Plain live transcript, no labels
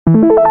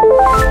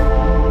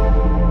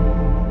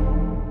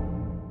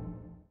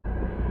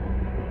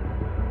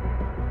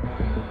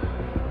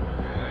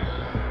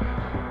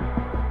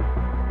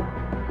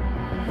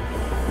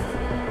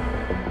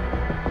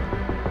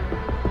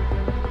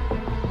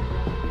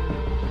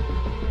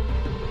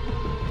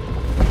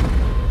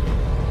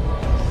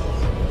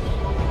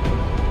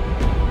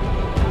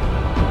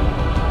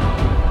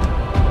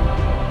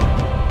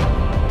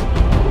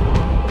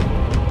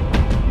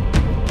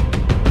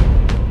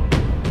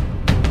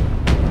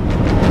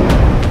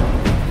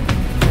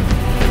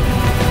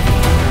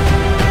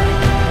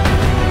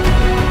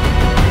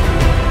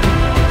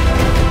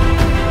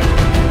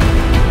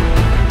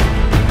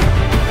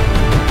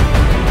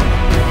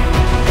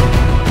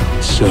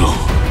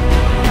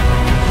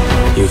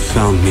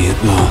Found me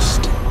at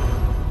last.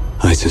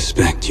 I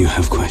suspect you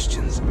have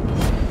questions.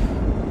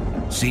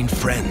 Seen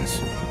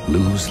friends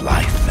lose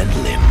life and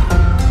limb.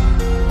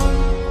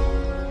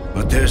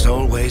 But there's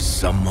always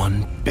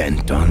someone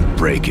bent on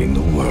breaking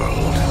the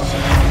world.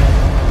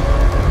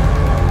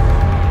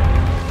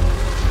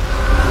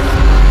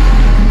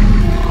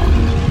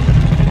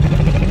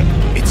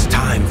 It's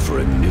time for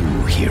a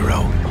new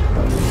hero.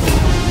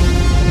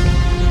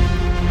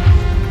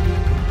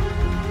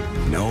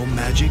 No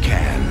magic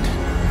hand.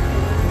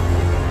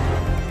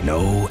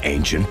 No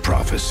ancient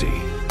prophecy.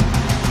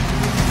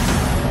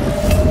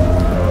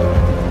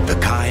 The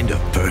kind of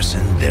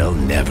person they'll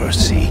never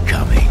see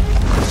coming.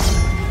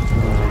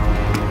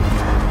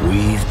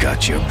 We've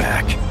got your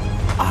back.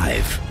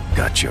 I've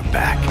got your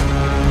back.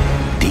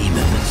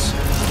 Demons,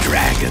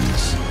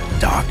 dragons,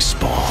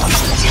 darkspawn.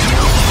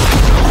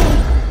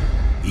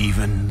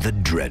 Even the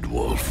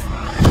Dreadwolf.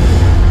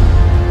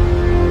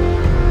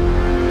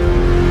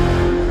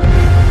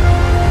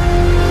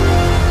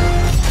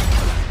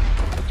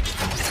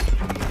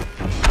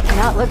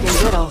 Not looking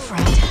good, old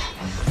friend.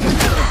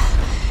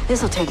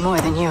 This'll take more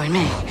than you and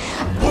me.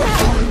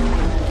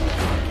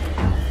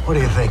 What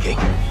are you thinking?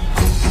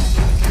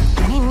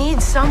 We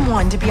need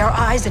someone to be our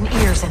eyes and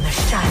ears in the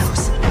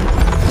shadows.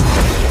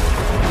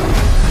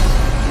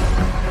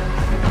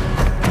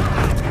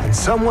 And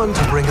someone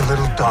to bring a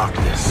little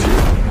darkness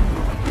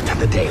to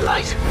the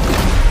daylight.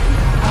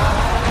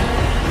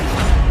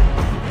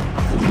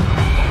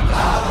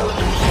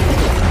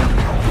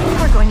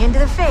 We're going into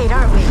the Fade,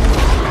 aren't we?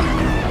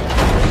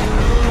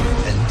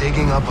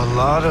 Digging up a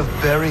lot of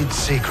buried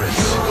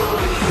secrets.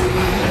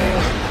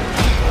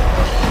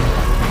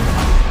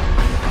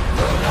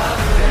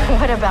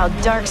 What about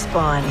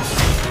Darkspawn?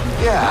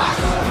 Yeah.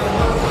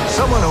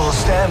 Someone who will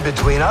stand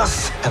between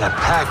us and a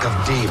pack of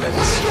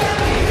demons.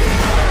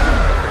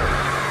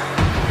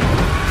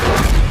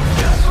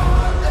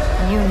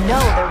 You know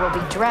there will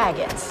be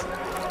dragons.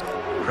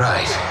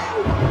 Right.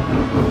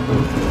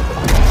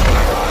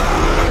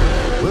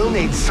 We'll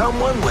need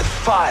someone with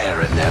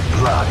fire in their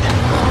blood.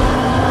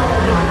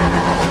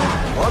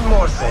 One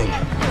more thing.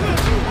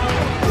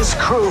 This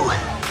crew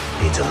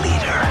needs a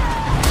leader.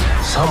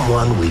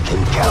 Someone we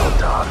can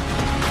count on.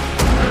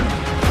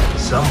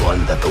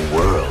 Someone that the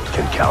world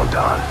can count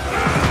on.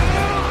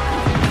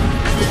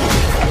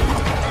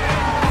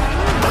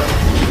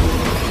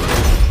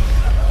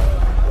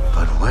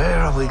 But where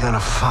are we gonna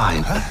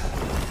find her?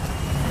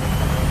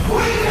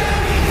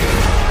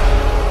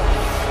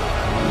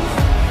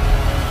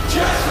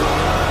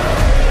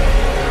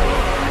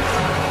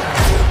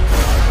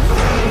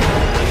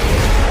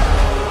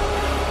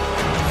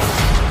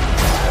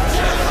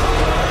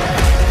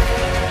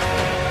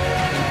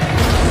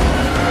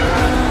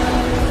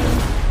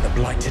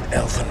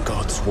 Elven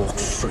gods walk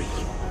free,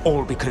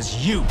 all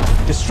because you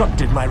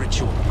disrupted my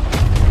ritual.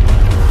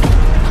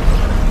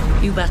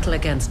 You battle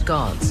against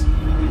gods.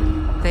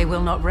 They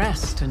will not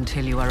rest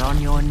until you are on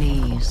your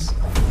knees.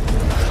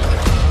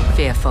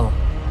 Fearful,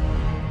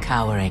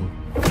 cowering,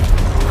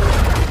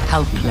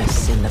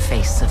 helpless in the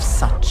face of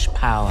such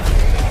power.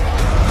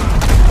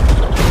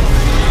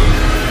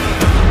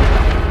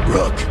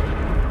 Rook,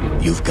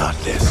 you've got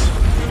this.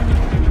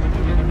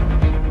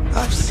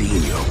 I've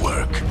seen your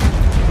work.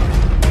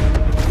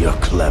 You're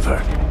clever,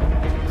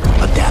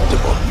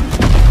 adaptable,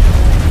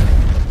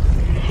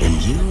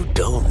 and you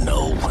don't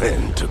know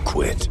when to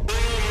quit.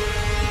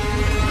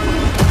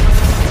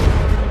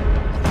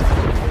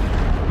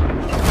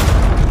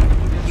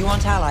 You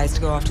want allies to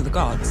go after the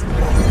gods?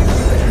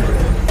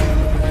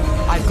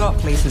 I've got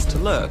places to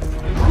look.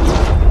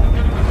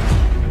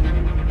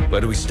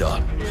 Where do we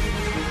start?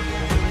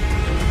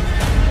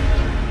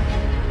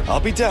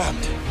 I'll be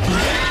damned.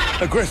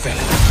 A griffin.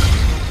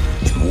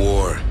 In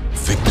war,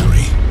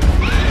 victory.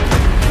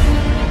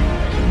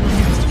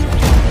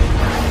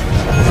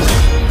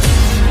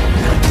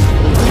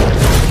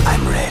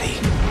 I'm ready.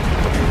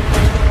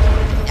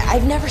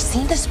 I've never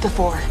seen this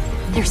before.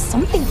 There's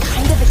something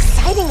kind of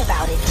exciting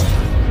about it.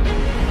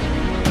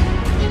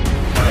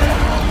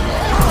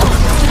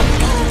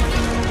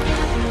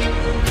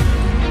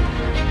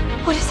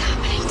 What is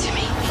happening to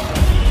me?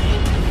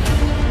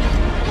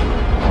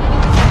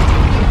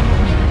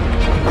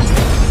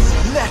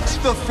 Let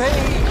the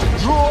Fade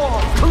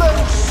draw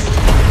close!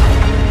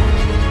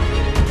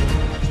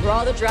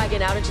 Draw the dragon.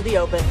 dragon out into the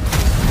open.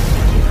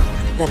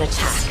 Then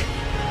attack.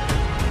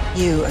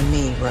 You and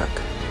me, Rook.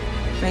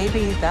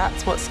 Maybe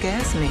that's what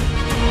scares me.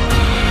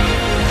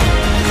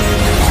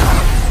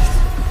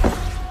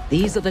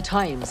 These are the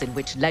times in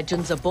which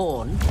legends are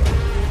born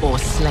or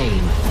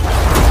slain.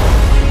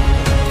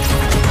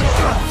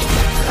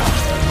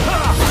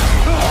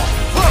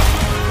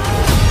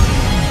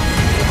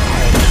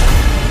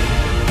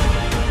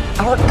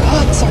 Our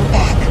gods are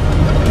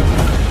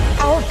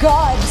back. Our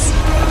gods.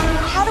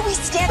 How do we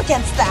stand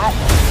against that?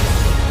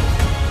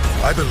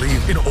 I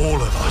believe in all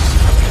of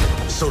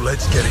us, so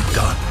let's get it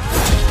done.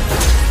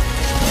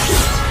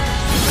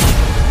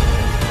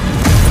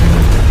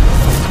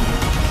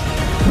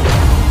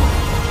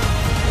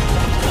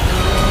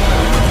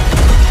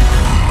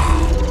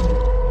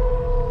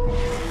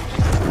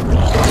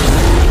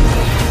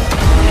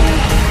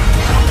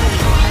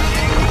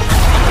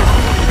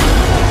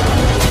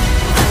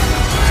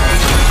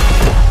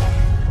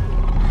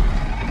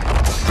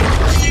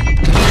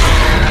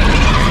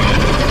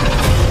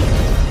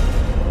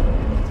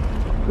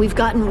 We've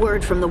gotten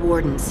word from the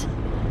Wardens.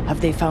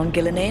 Have they found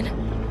Gillenane?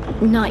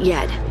 Not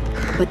yet,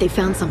 but they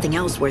found something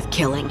else worth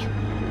killing.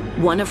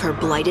 One of her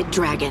blighted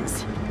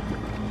dragons.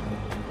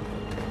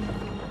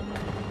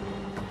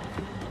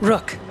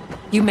 Rook,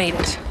 you made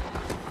it.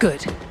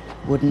 Good.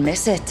 Wouldn't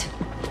miss it.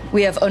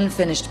 We have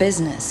unfinished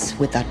business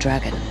with that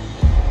dragon.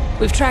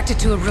 We've tracked it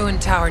to a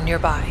ruined tower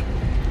nearby.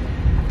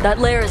 That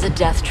lair is a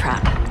death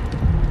trap.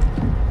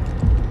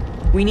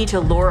 We need to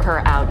lure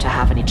her out to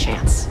have any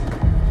chance.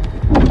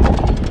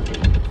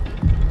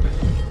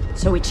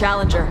 So we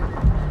challenge her,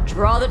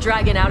 draw the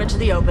dragon out into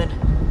the open,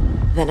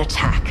 then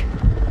attack.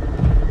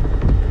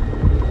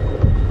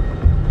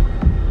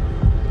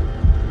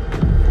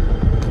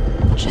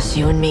 Just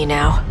you and me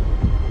now.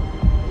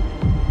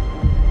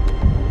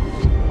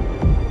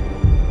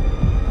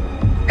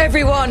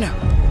 Everyone,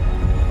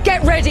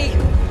 get ready!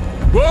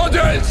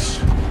 Wardens!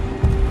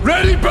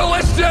 Ready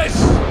ballistas!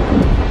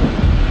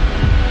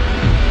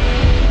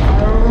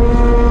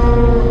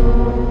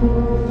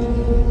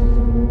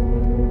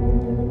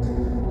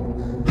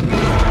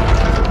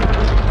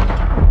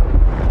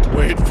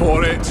 Wait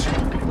for it.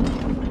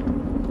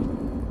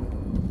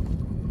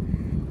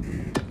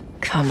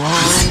 Come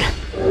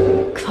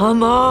on.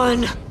 Come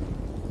on.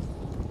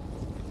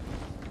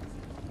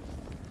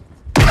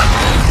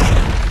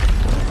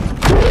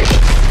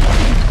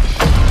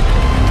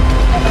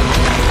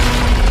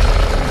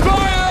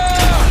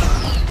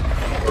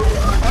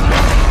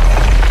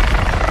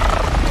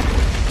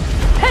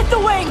 Hit the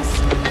wings!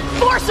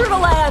 Force her to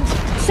land!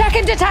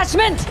 Second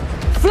detachment!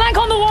 Flank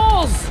on the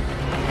walls!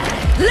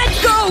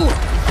 Let's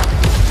go!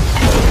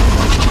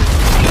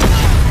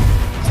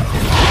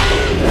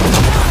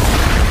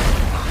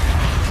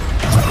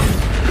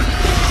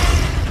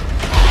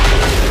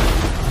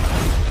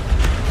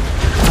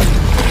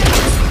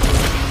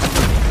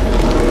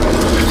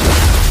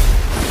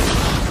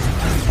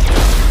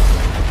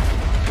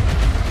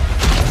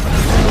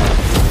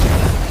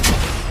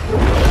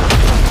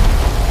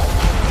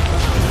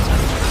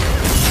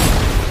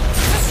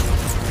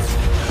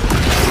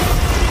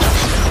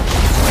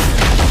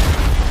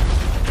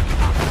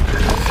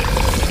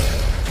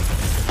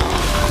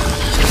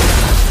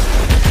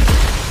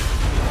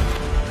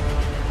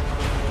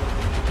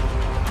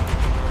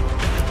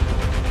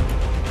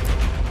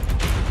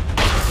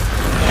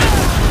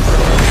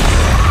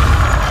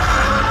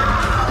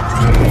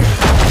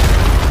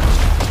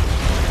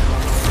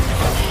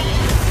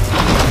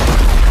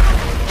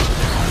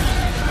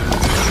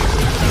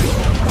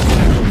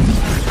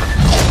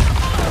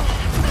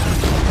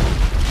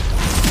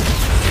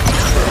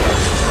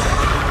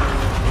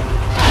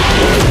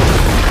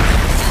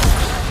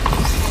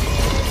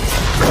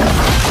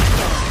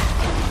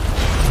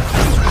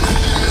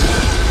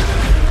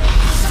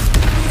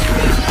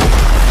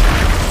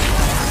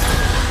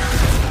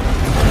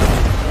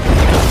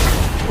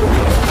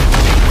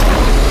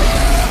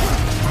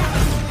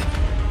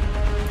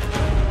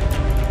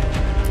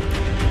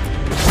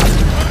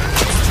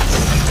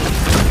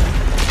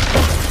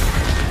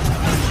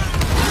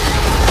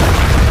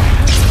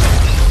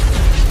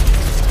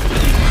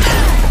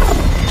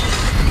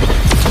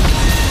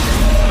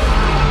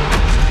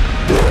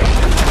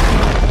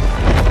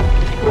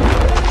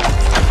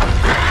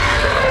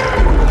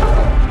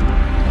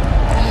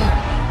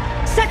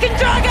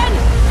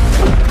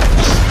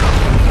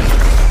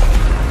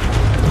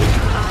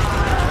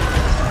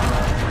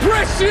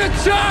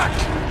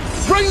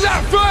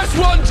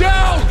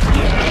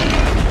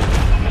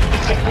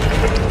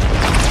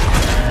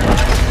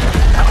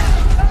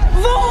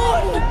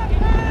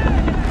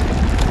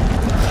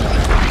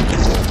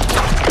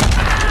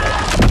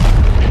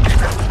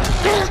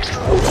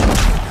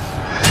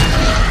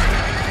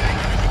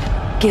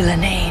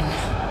 Gillenane.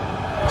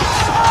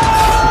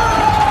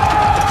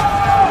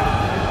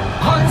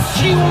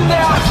 Consume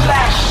their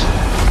flesh!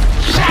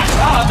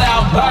 Shatter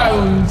their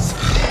bones!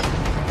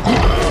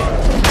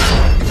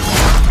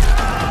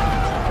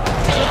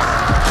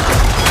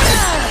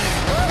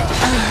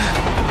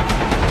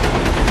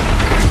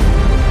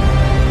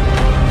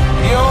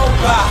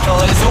 battle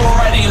is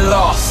already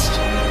lost.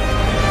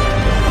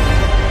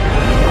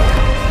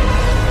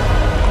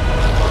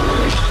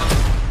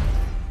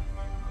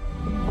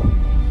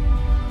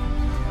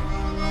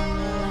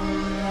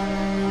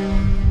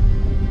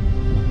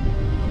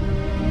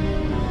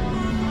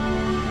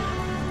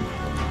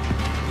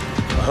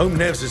 I hope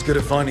Nev's as good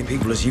at finding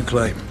people as you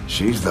claim.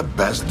 She's the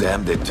best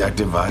damn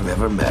detective I've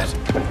ever met.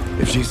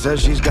 If she says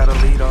she's got a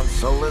lead on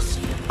Solas,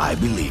 I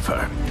believe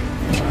her.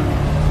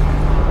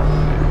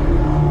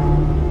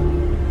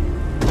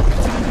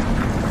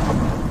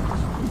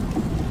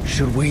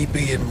 Should we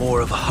be in more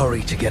of a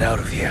hurry to get out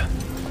of here?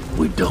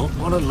 We don't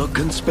want to look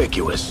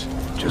conspicuous.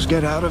 Just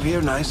get out of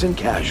here nice and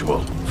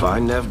casual.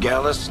 Find Nev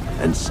Gallus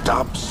and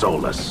stop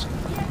Solas.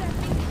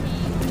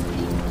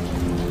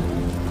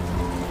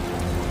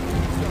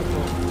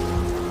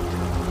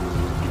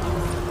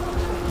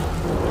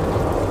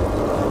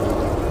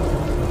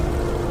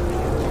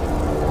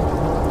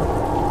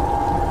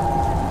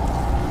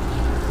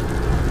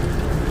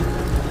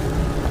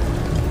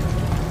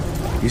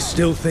 You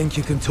still think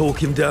you can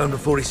talk him down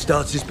before he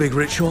starts his big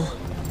ritual?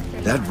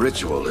 That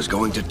ritual is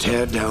going to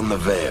tear down the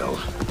Veil.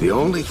 The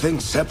only thing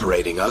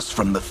separating us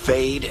from the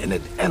Fade and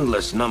an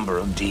endless number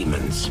of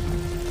demons.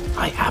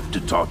 I have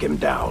to talk him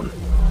down.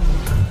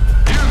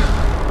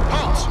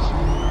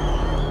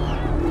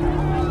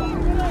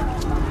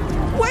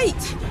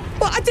 Wait!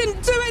 But I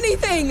didn't do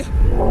anything!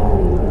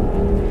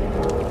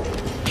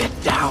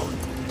 Get down.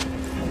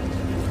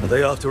 Are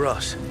they after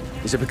us?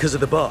 Is it because of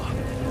the bar?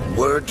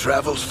 Word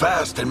travels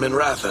fast in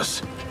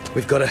Minrathous.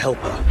 We've got to help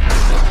her.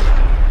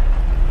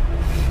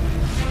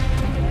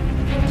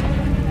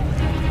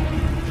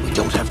 We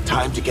don't have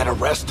time to get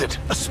arrested,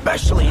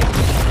 especially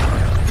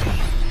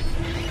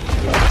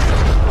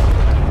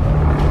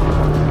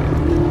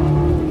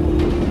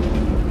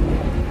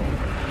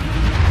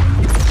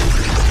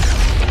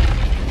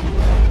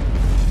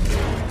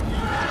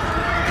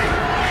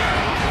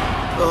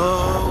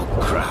Oh,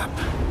 crap.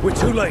 We're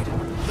too late.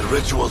 The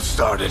ritual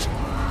started.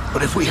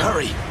 But if we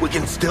hurry, we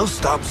can still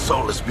stop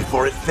Solas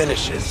before it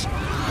finishes.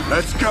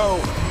 Let's go!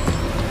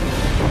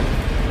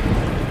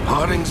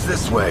 Harding's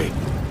this way.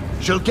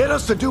 She'll get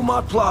us to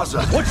Dumont Plaza.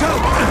 Watch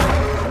out!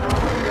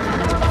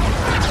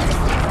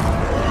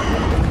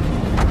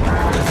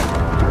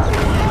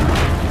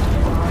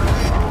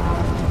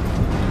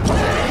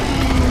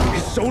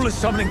 Is Solas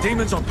summoning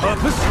demons on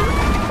purpose?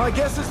 My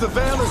guess is the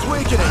Veil is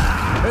weakening,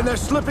 and they're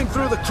slipping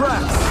through the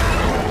cracks.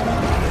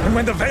 And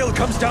when the Veil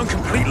comes down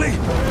completely?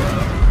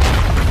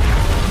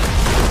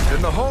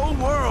 And the whole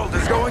world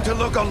is going to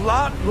look a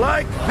lot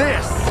like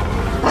this.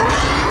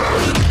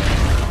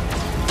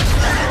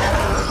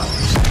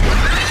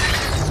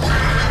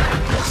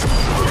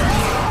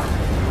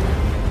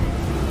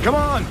 Come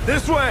on,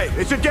 this way.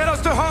 It should get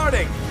us to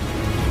Harding.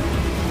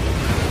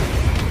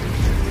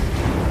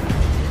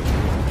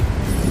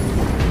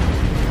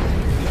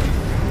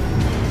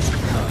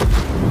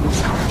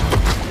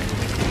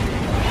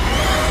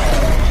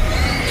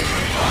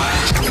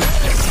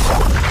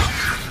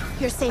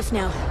 You're safe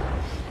now.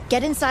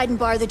 Get inside and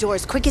bar the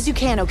doors quick as you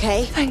can,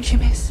 okay? Thank you,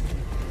 miss.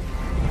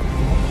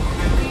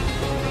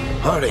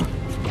 Harding,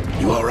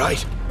 you all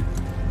right?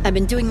 I've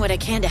been doing what I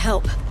can to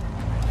help.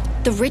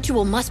 The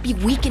ritual must be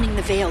weakening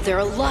the Veil. There are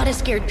a lot of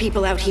scared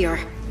people out here.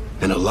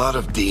 And a lot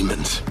of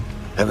demons.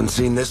 Haven't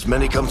seen this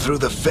many come through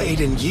the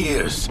Fade in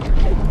years.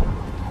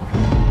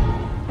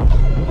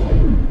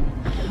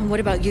 What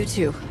about you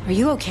two? Are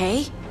you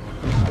okay?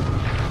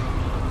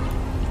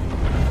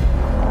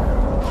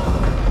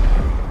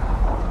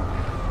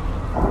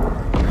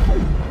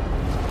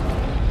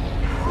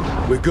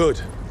 We're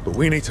good, but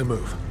we need to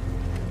move.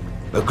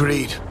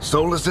 Agreed.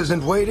 Solas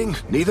isn't waiting,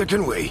 neither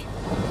can we.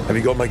 Have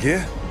you got my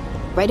gear?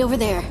 Right over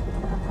there.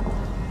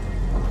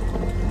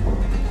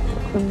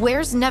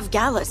 Where's Nev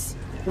Gallus?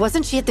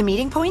 Wasn't she at the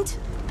meeting point?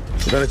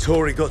 The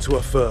Venatori got to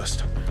her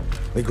first.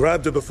 They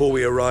grabbed her before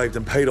we arrived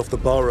and paid off the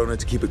bar owner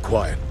to keep it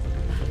quiet.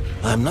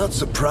 I'm not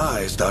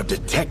surprised our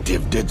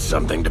detective did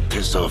something to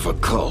piss off a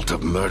cult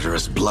of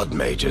murderous blood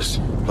mages,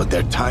 but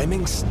their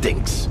timing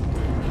stinks.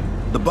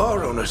 The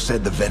bar owner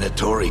said the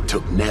Venatori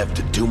took Nev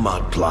to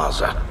Dumont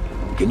Plaza.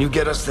 Can you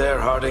get us there,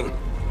 Harding?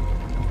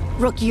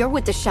 Rook, you're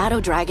with the Shadow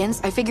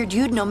Dragons. I figured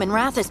you'd know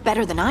Minrathous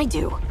better than I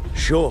do.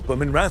 Sure, but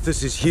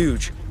Minrathous is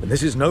huge, and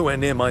this is nowhere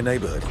near my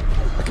neighborhood.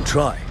 I can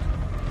try.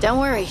 Don't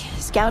worry.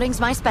 Scouting's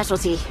my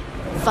specialty.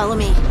 Follow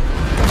me.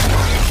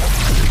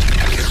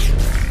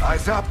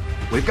 Eyes up.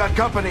 We've got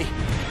company.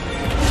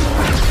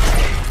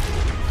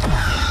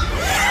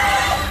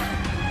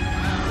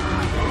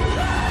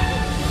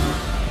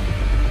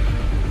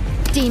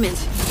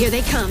 Demons, here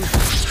they come.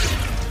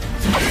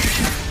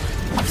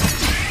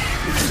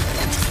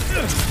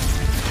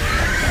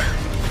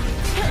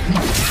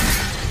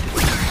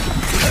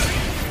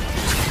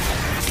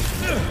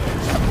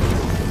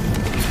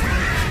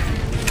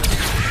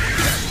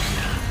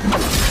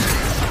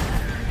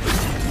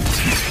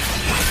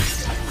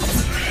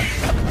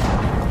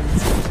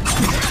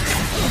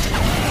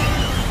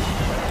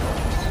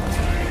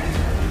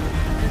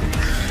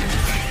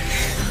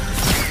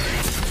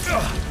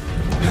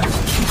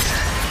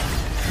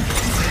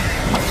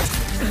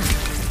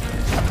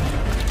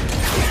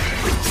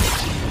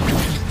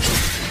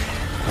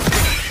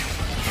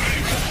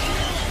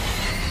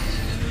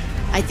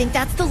 think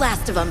that's the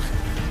last of them.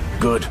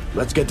 Good.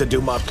 Let's get to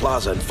Dumont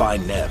Plaza and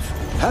find Nev.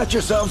 Patch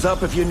yourselves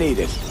up if you need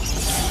it.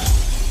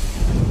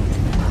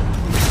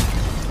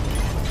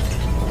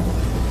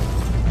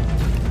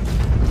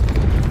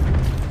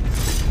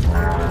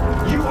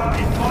 You are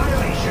in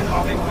violation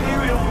of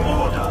Imperial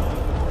order!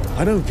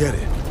 I don't get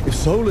it. If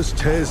Solas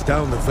tears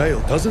down the Veil,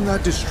 doesn't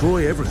that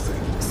destroy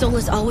everything?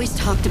 Solas always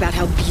talked about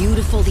how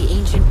beautiful the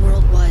ancient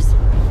world was.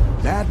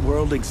 That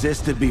world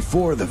existed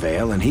before the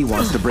Veil, and he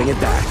wants to bring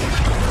it back.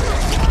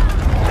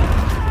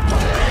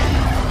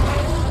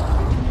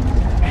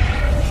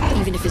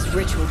 Even if his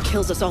ritual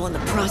kills us all in the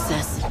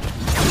process.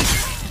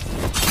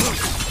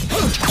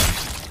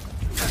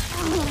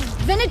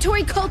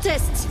 Venatori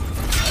cultists!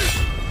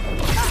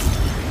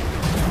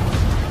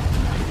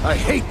 I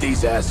hate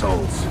these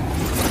assholes.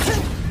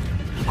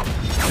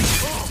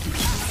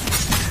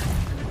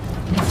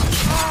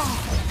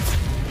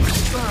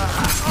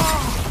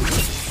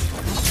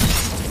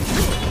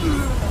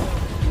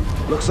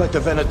 Looks like the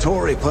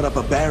Venatori put up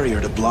a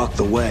barrier to block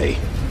the way.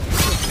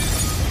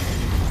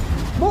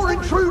 More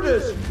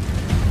intruders!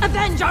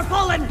 Avenge our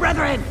fallen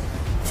brethren!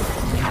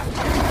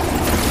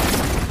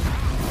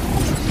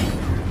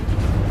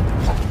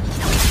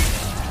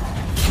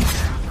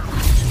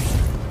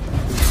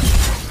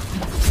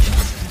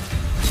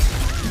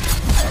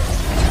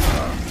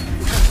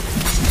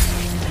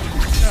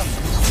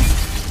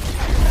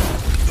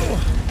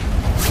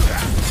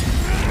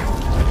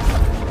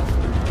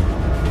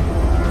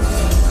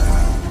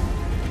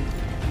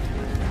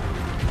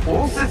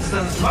 All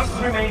citizens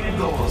must remain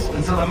indoors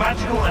until the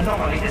magical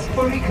anomaly is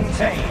fully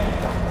contained.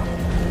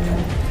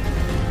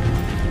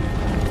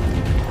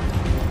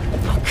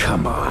 Oh,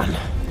 come on.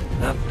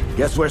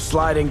 Guess we're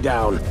sliding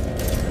down.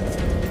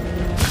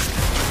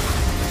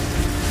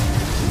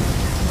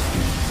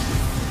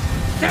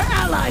 They're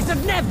allies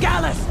of Nev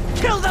Gallus!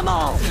 Kill them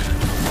all!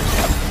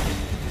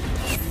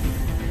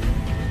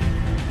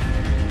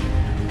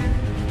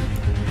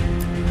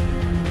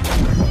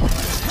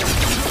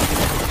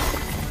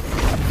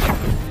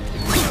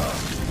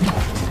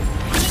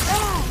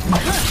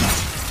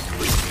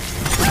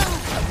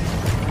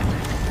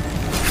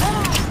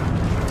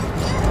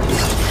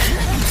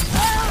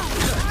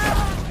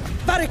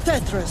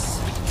 Tetris.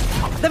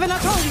 The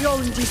Venatori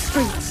own these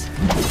streets.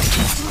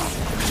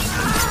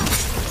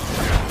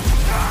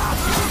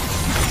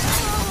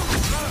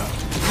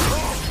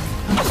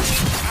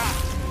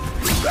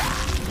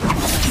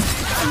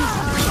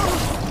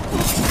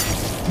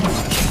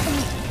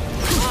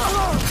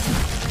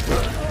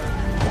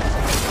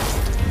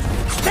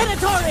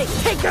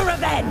 Venatori, take your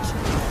revenge!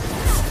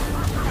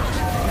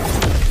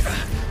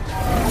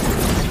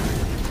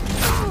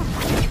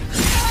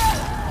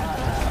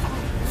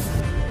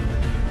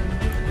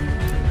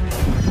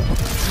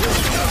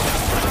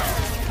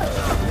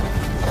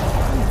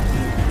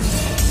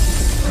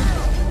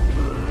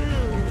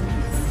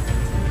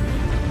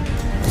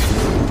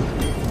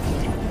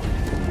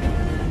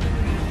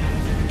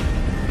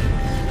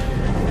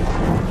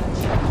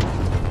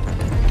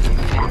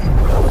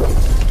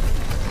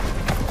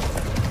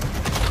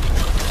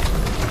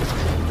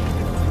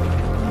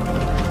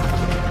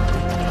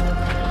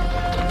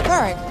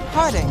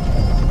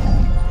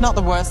 Not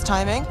the worst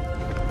timing.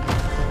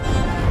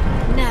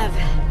 Nev,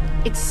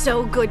 it's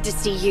so good to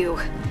see you.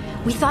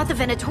 We thought the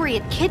Venatori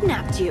had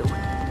kidnapped you.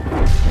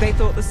 They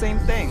thought the same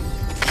thing.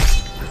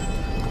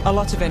 A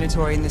lot of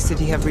Venatori in the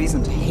city have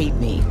reason to hate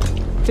me.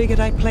 Figured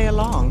I'd play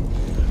along.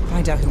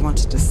 Find out who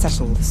wanted to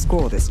settle the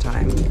score this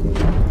time.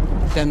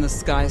 Then the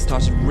sky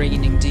started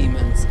raining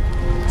demons.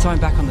 So I'm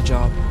back on the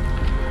job.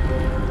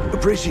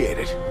 Appreciate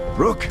it.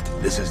 Rook,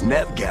 this is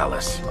Nev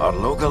Gallus, our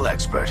local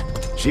expert.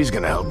 She's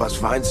gonna help us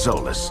find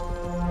Solas.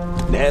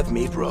 Nev,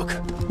 meet Rook.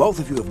 Both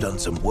of you have done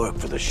some work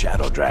for the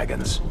Shadow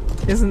Dragons.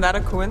 Isn't that a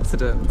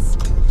coincidence?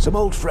 Some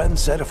old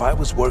friends said if I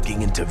was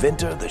working in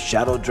Tevinter, the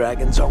Shadow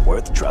Dragons are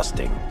worth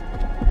trusting.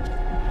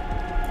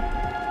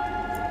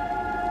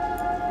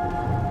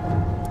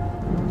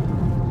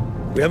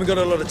 We haven't got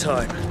a lot of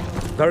time.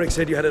 Varric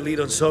said you had a lead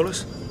on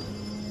Solas?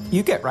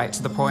 You get right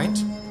to the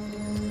point.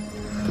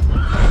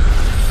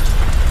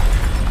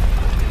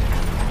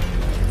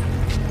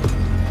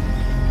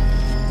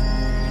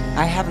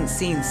 I haven't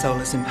seen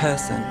Solas in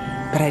person,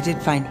 but I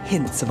did find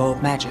hints of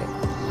old magic,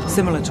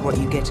 similar to what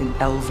you get in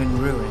elven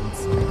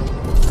ruins.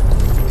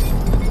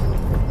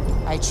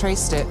 I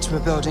traced it to a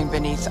building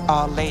beneath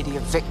Our Lady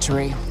of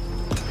Victory.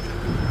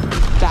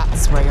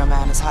 That's where your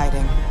man is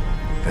hiding.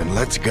 Then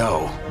let's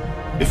go,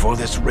 before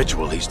this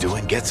ritual he's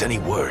doing gets any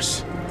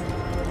worse.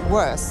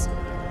 Worse?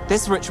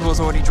 This ritual's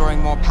already drawing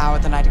more power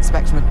than I'd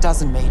expect from a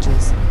dozen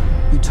mages.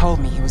 You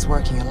told me he was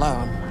working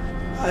alone.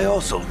 I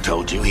also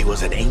told you he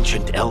was an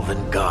ancient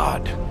elven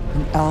god.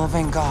 An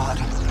elven god?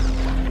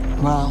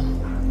 Well,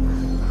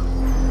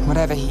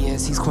 whatever he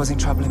is, he's causing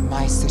trouble in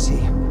my city.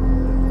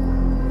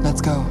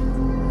 Let's go.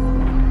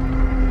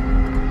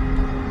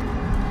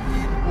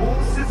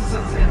 All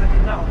citizens in the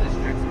Canal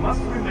District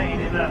must remain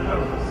in their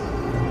homes.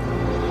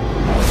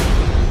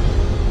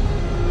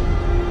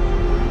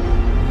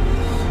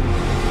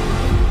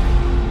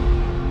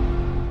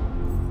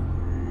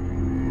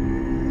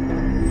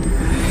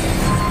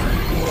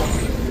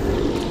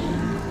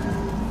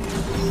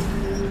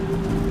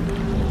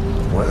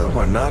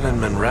 we're not in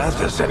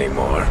Minrathous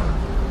anymore.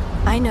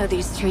 I know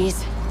these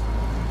trees.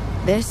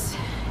 This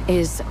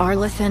is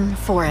Arlethan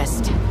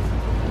Forest.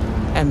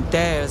 And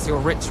there's your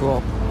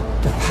ritual.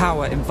 The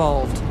power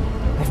involved.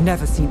 I've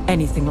never seen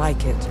anything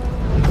like it.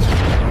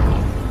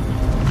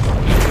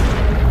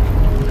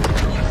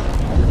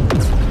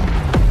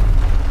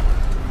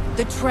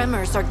 The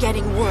tremors are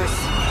getting worse.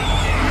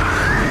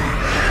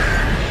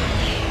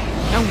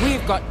 And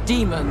we've got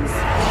demons.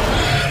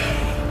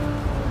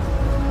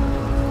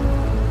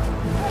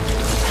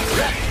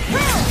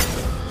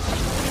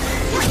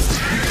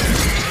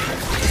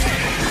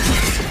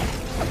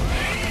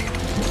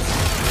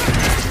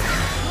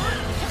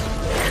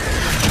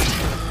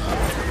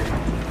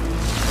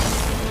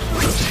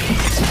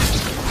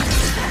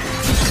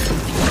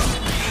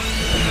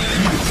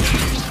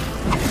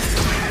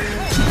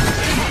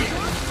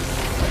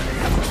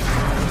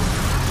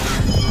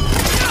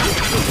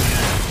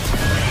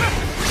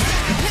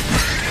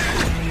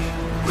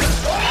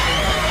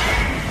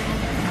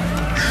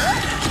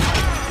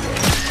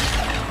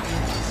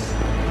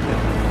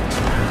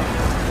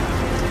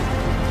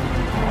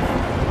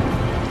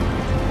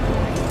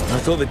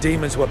 I thought the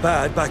demons were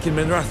bad back in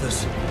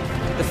Minrathous.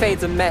 The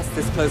Fade's a mess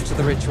this close to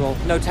the ritual.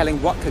 No telling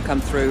what could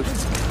come through.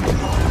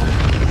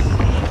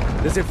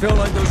 Does it feel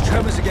like those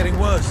tremors are getting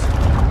worse?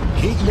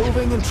 Keep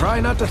moving and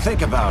try not to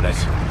think about it.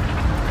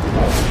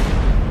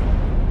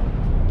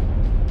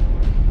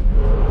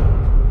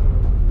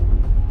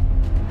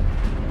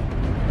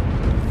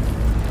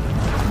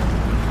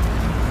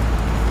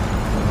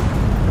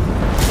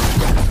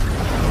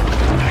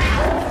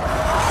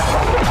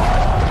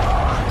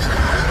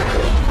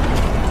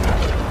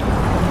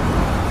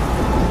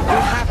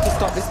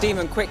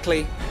 Demon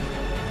quickly.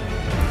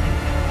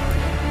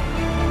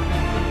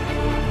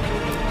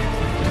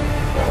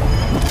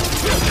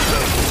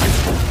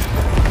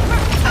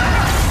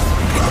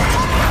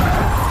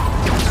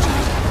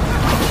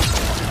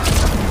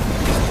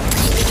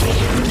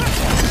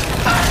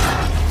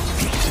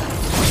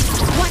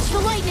 Watch the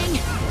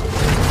lightning!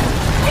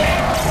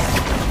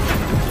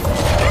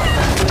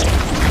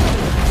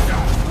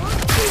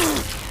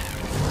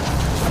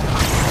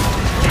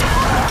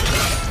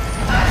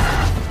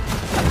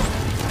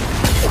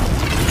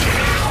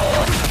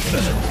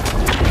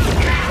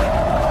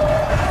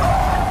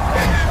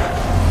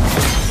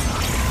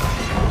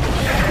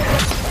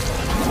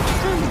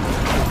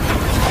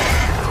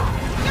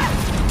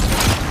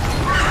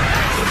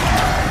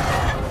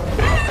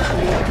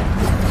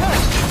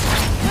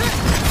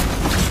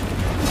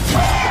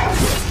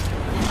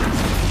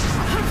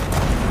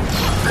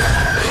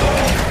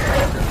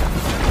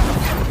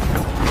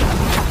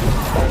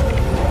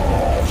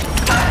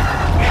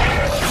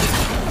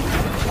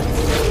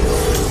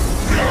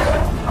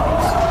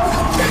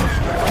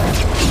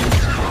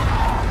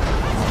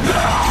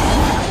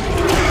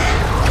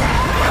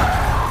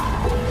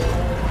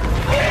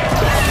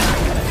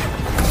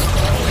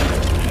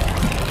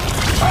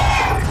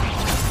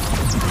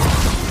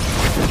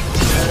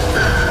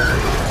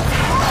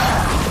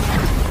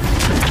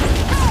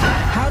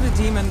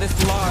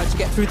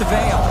 Through the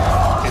veil.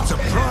 It's a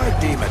pride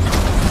demon.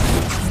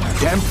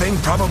 Damn thing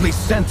probably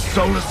sensed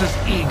Solas's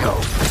ego.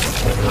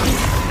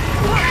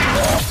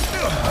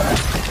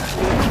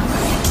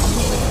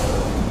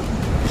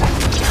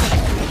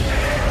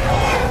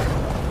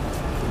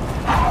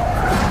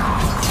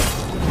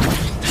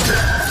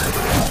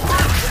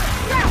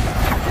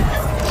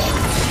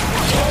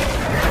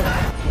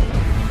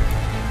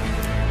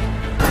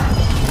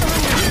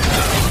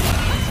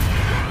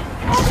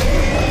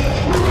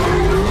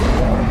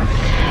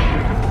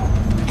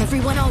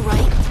 Everyone all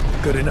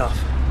right? Good enough.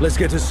 Let's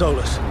get to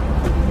Solas.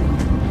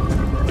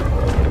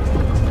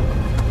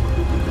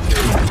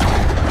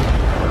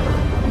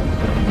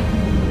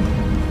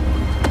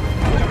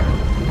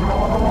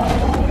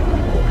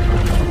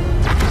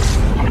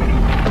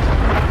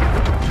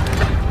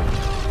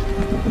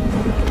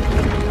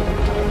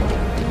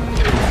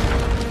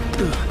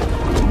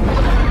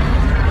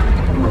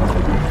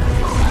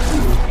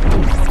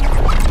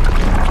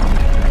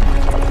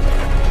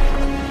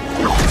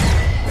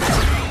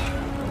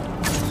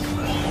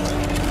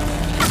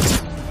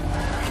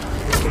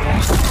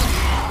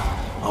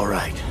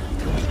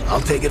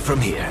 Take it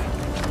from here.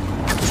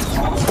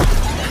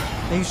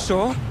 Are you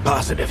sure?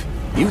 Positive.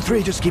 You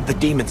three just keep the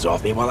demons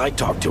off me while I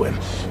talk to him.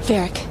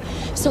 Varric,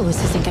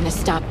 Solas isn't gonna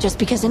stop just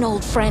because an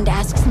old friend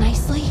asks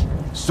nicely.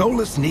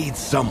 Solas needs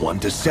someone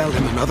to sell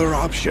him another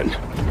option,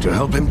 to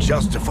help him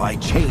justify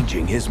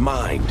changing his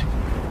mind.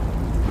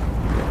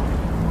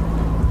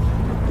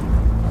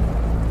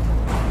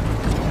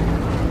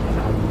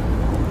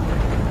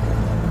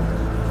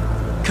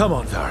 Come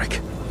on,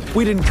 Varric.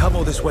 We didn't come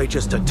all this way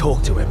just to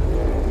talk to him.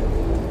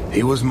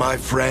 He was my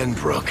friend,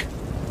 Rook.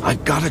 I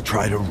gotta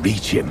try to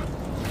reach him.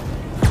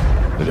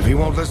 But if he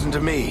won't listen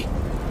to me,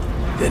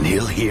 then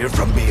he'll hear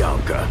from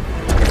Bianca.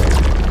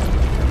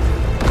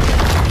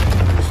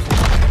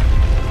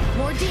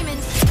 More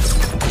demons.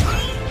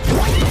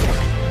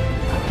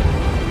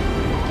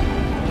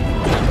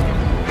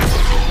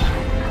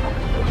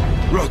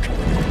 Rook,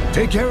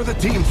 Take care of the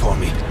team for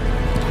me.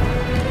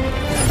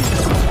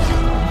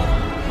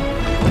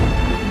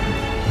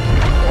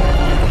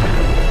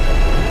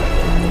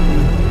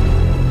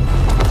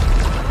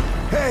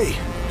 Hey,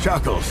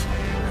 Chuckles.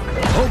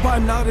 Hope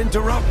I'm not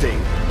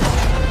interrupting.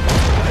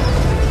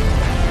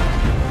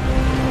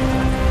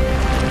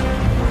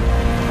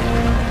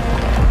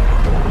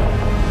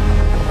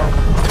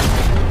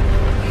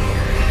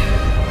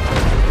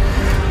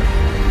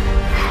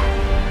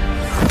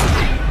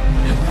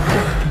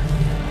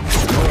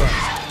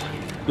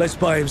 Let's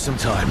buy him some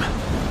time.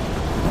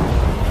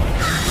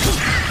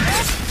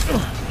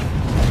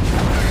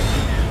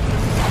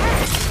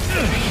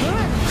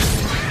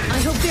 I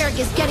hope Varric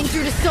is getting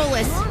through to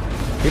Solas.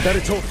 We better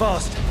talk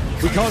fast.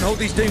 We can't hold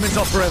these demons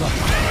off forever.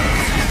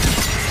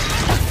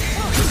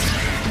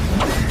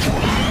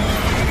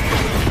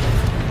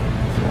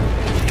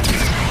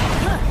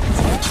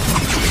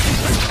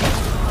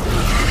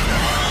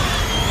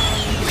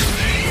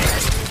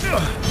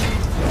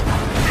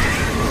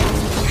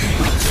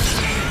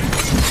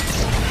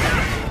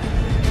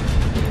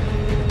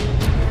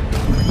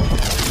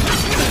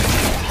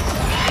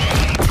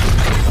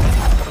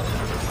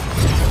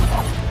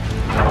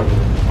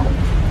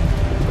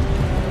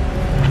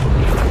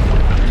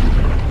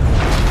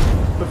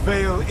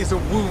 Is a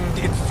wound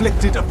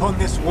inflicted upon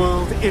this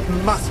world. It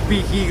must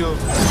be healed.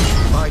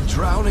 By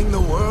drowning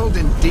the world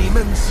in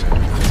demons?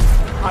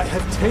 I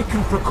have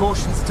taken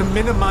precautions to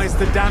minimize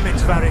the damage,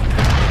 Varric.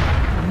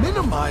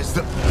 Minimize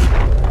the...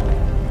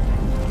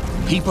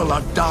 People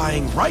are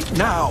dying right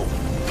now.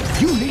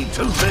 You need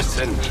to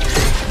listen.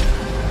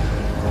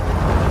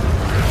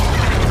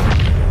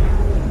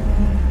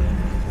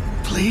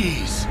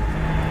 Please.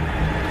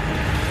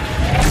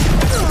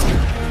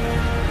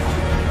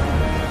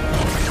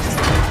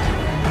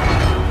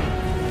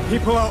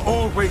 People are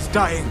always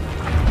dying.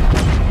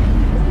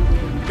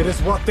 It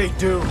is what they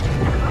do.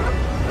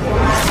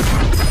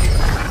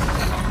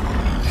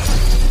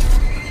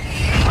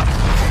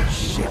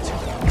 Shit.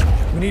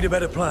 We need a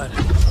better plan.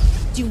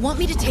 Do you want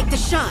me to take the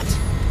shot?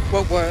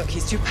 Won't work.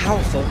 He's too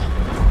powerful.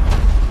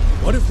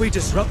 What if we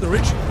disrupt the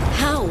ritual?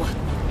 How?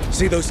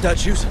 See those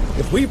statues?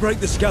 If we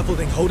break the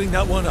scaffolding holding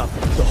that one up,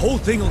 the whole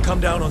thing will come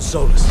down on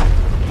Solas.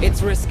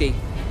 It's risky.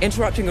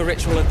 Interrupting a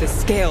ritual of this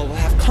scale will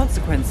have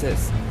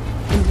consequences.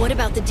 And what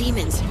about the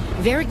demons?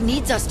 Varric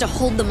needs us to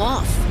hold them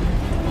off.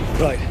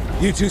 Right.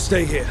 You two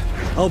stay here.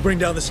 I'll bring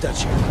down the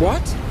statue.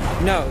 What?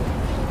 No.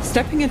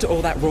 Stepping into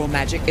all that raw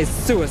magic is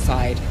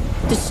suicide.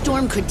 The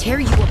storm could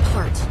tear you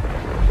apart.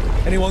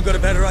 Anyone got a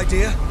better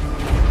idea?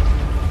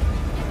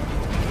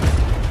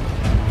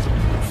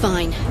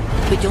 Fine.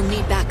 But you'll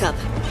need backup.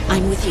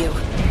 I'm with you.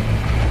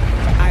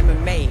 I'm a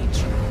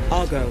mage.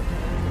 I'll go.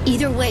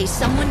 Either way,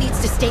 someone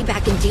needs to stay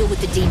back and deal with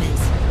the demons.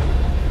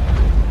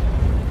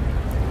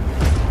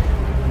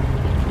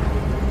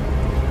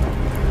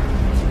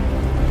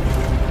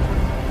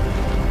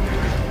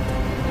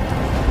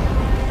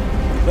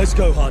 Let's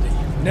go, Hardy.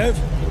 Nev,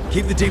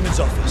 keep the demons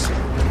off us.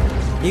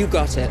 You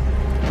got it.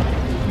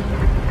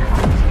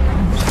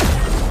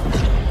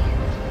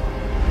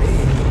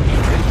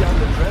 Take down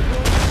the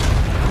dreadnought?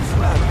 Who's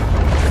left?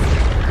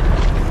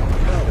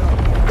 No.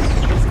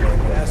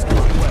 Ask you a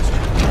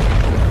question.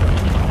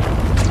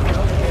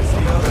 Against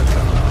the other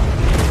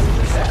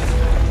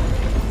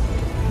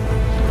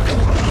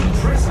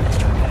prison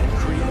and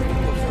creating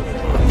a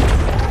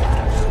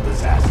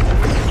disaster.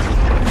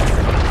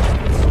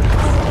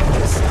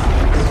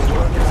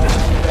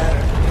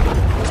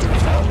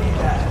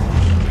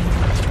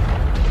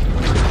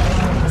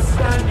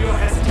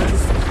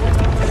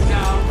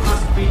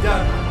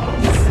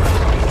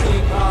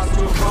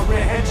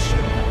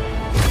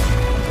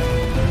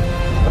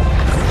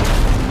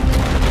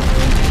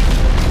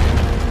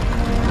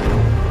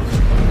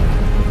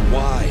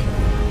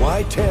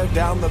 Why tear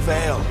down the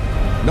veil,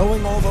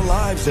 knowing all the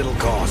lives it'll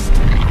cost?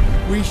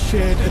 We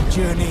shared a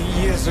journey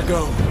years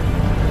ago.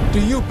 Do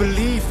you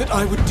believe that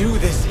I would do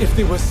this if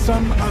there was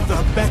some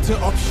other better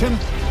option?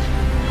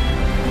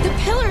 The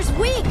pillar's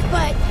weak,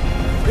 but...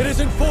 It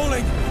isn't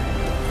falling!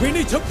 We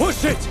need to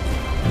push it!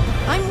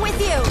 I'm with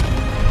you!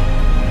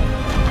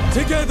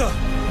 Together!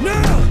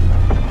 Now!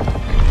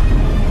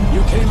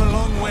 You came a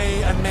long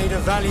way and made a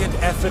valiant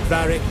effort,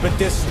 Varric, but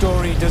this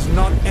story does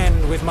not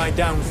end with my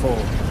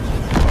downfall.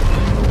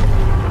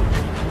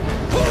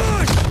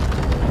 Push!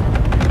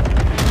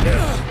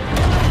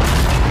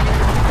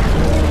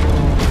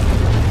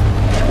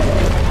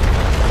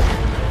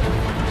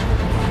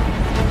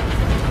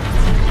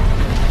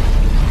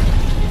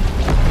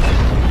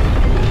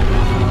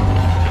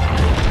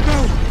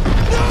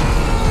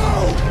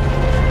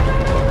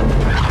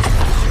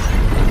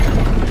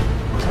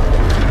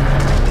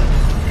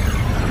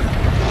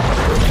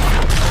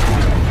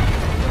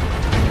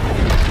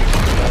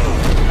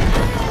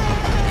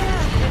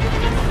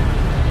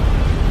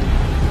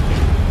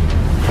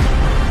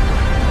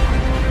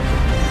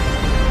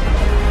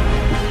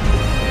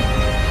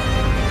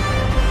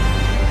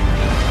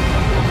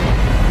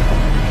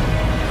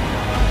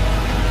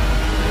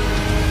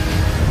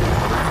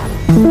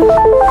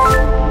 No!